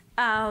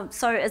out?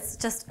 So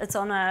it's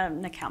on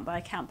an account by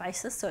account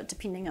basis, so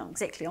depending on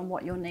exactly on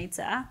what your needs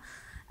are.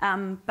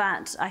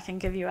 But I can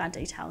give you our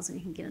details and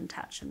you can get in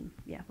touch, and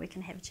yeah, we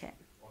can have a chat.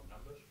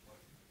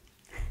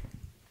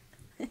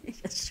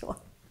 Yeah, sure.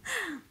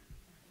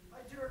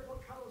 Hey, Derek,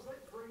 what colour is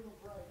that, green or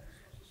grey?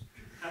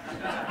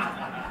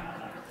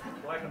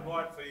 Black and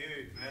white for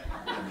you, Matt.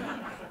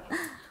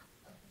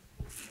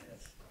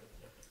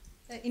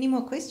 So any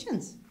more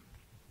questions?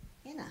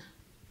 Anna?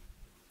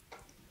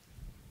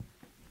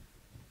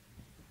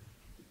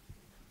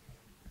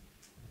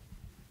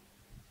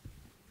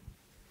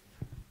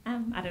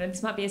 I don't know,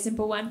 this might be a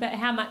simple one, but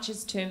how much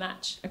is too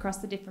much across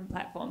the different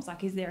platforms?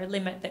 Like, is there a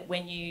limit that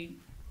when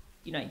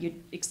you're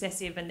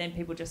excessive and then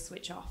people just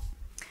switch off?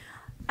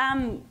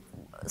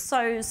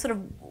 So sort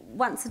of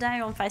once a day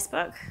on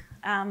Facebook,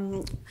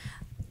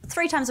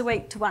 3 times a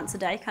week to once a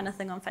day kind of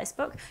thing on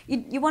Facebook.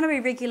 You want to be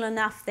regular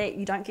enough that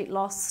you don't get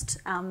lost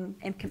and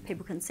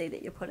people can see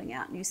that you're putting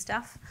out new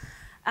stuff.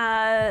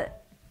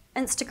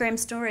 Instagram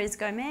stories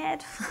go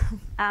mad.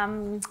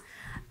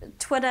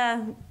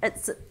 Twitter,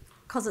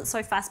 because it's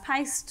so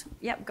fast-paced,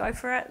 yep, go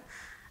for it.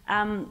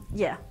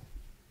 Yeah.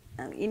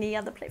 Any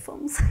other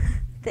platforms?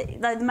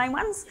 the main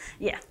ones?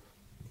 Yeah.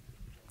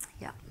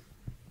 Yeah.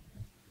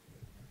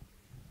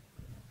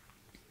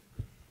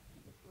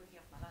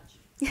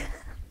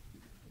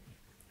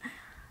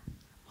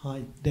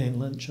 Hi, Dan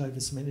Lynch,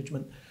 Ovis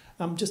Management.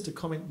 Just a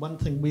comment, one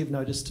thing we've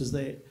noticed is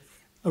that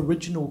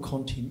original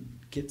content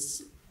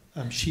gets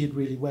shared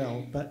really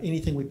well, but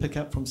anything we pick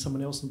up from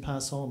someone else and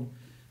pass on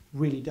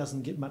really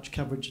doesn't get much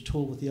coverage at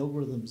all with the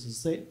algorithms.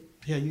 Is that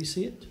how you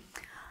see it?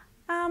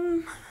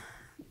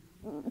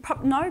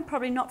 No,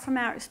 probably not from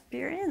our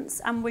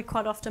experience. We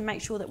quite often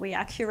make sure that we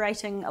are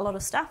curating a lot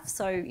of stuff,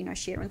 so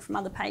sharing from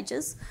other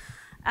pages.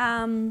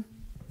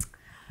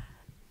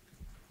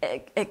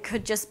 It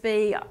could just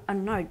be, I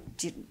don't know,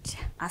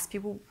 ask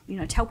people,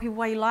 tell people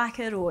why you like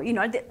it, or,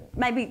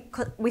 maybe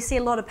we see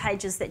a lot of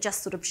pages that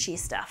just sort of share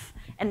stuff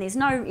and there's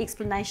no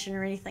explanation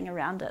or anything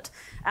around it.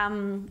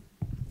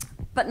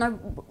 But no,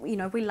 we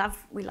love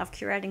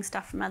curating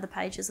stuff from other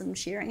pages and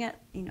sharing it,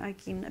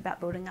 again, about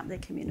building up their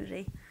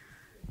community.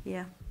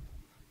 Yeah.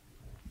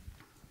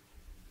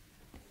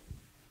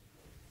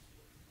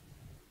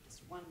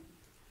 Just one.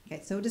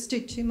 Okay, so we'll just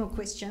do 2 more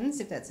questions,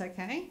 if that's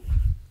okay.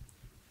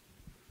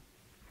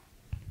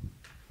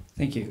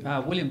 Thank you.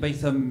 William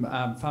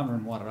Beetham, farmer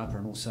in Wairarapa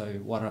and also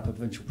Wairarapa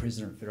Provincial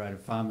President of Federated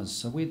Farmers.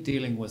 So we're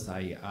dealing with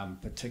a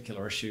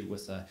particular issue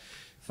with a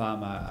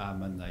farmer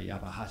in the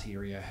Yapahati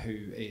area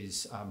who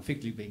is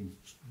effectively being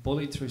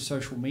bullied through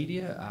social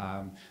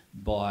media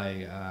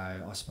by,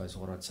 I suppose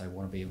what I'd say,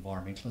 wannabe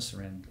environmentalists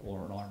around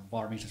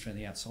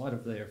the outside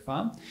of their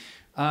farm.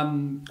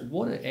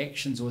 What are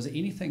actions, or is there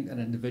anything an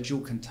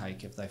individual can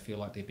take if they feel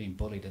like they're being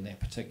bullied in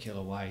that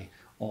particular way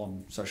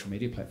on social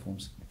media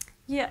platforms?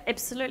 Yeah,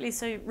 absolutely.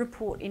 So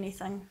report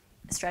anything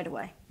straight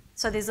away.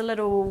 So there's a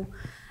little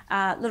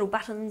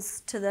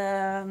buttons to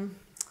the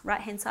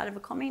right-hand side of a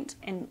comment,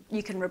 and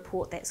you can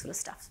report that sort of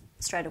stuff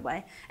straight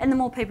away. And the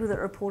more people that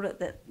report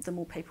it, the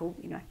more people,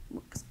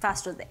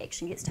 faster the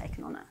action gets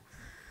taken on it.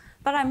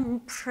 But I'm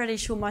pretty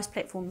sure most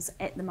platforms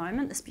at the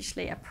moment,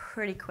 especially, are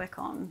pretty quick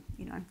on,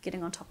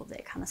 getting on top of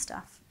that kind of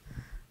stuff.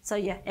 So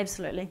yeah,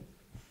 absolutely.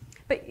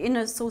 But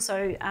it's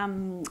also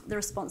the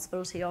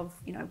responsibility of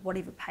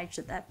whatever page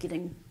that they're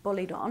getting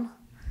bullied on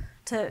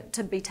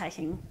to be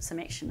taking some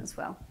action as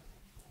well.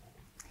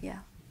 Yeah.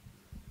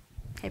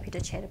 Happy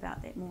to chat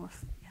about that more.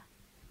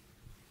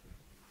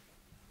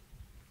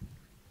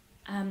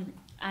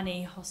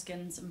 Annie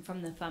Hoskins, I'm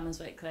from the Farmers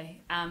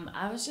Weekly.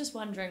 I was just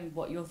wondering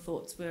what your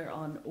thoughts were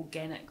on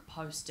organic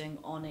posting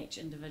on each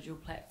individual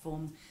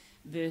platform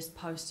versus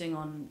posting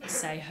on,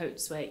 say,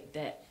 Hootsuite,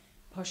 that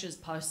pushes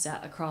posts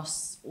out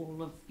across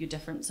all of your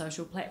different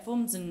social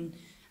platforms, and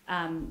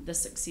the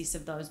success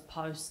of those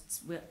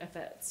posts, if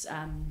it's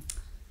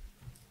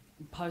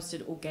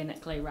posted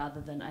organically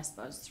rather than, I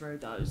suppose, through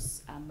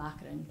those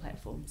marketing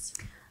platforms.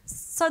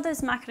 So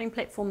those marketing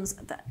platforms,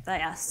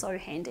 they are so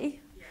handy.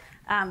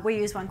 We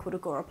use one called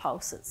Agora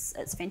Pulse.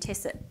 It's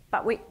fantastic,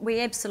 but we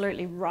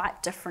absolutely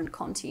write different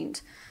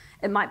content.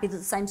 It might be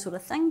the same sort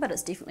of thing, but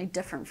it's definitely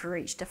different for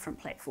each different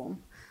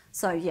platform.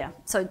 So yeah,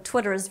 so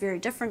Twitter is very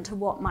different to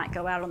what might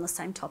go out on the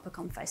same topic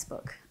on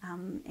Facebook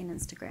and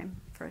Instagram,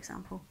 for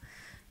example.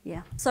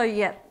 Yeah, so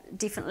yeah,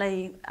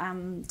 definitely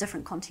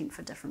different content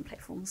for different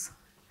platforms.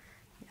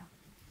 Yeah.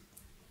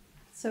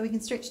 So we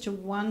can stretch to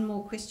one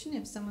more question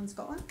if someone's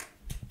got one.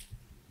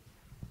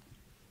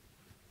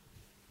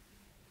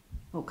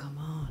 Oh, come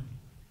on.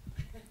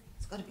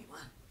 It's got to be one.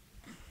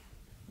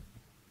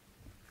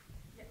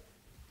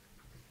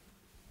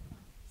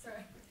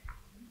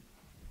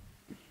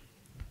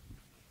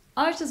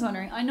 I was just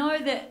wondering, I know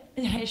that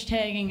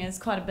hashtagging is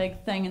quite a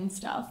big thing and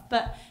stuff,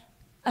 but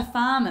are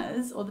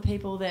farmers or the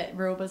people that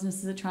rural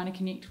businesses are trying to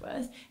connect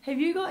with, have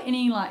you got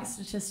any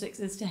statistics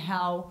as to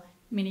how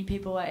many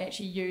people are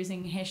actually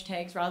using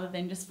hashtags rather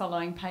than just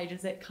following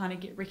pages that kind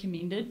of get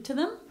recommended to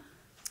them?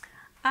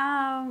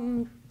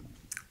 And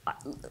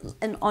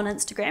on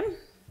Instagram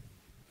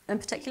in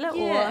particular?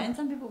 Yeah, or? And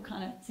some people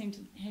kind of seem to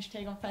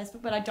hashtag on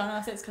Facebook, but I don't know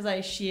if that's because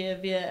they share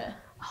their...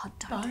 Oh,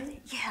 don't do that.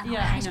 Yeah, no, yeah,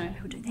 I hate when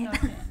people do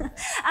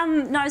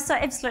that. No, so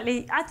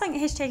absolutely. I think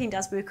hashtagging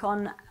does work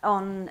on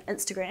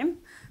Instagram,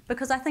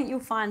 because I think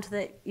you'll find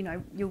that,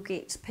 you'll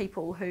get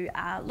people who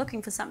are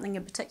looking for something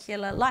in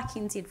particular, like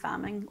NZ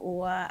farming,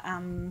 or,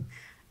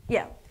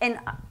 yeah, and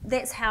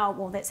that's how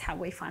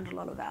we find a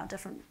lot of our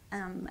different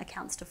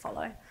accounts to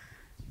follow.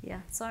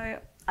 Yeah, so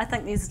I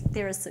think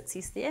there is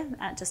success there.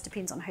 It just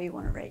depends on who you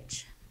want to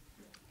reach.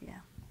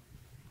 Yeah.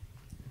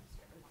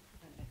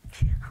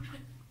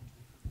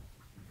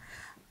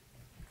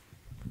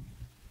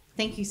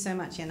 Thank you so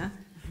much, Anna.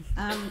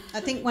 I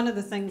think one of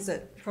the things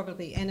that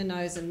probably Anna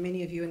knows and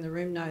many of you in the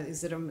room know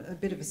is that I'm a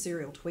bit of a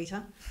serial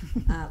tweeter.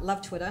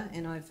 Love Twitter,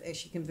 and I've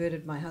actually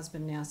converted my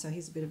husband now, so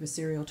he's a bit of a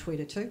serial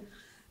tweeter too.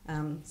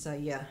 So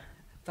yeah,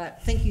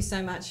 but thank you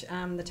so much.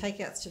 The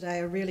takeouts today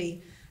are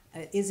really,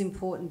 it is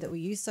important that we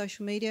use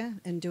social media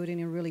and do it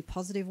in a really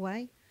positive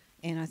way.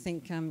 And I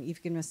think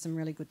you've given us some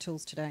really good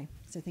tools today.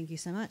 So thank you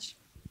so much.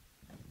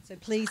 So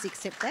please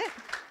accept that.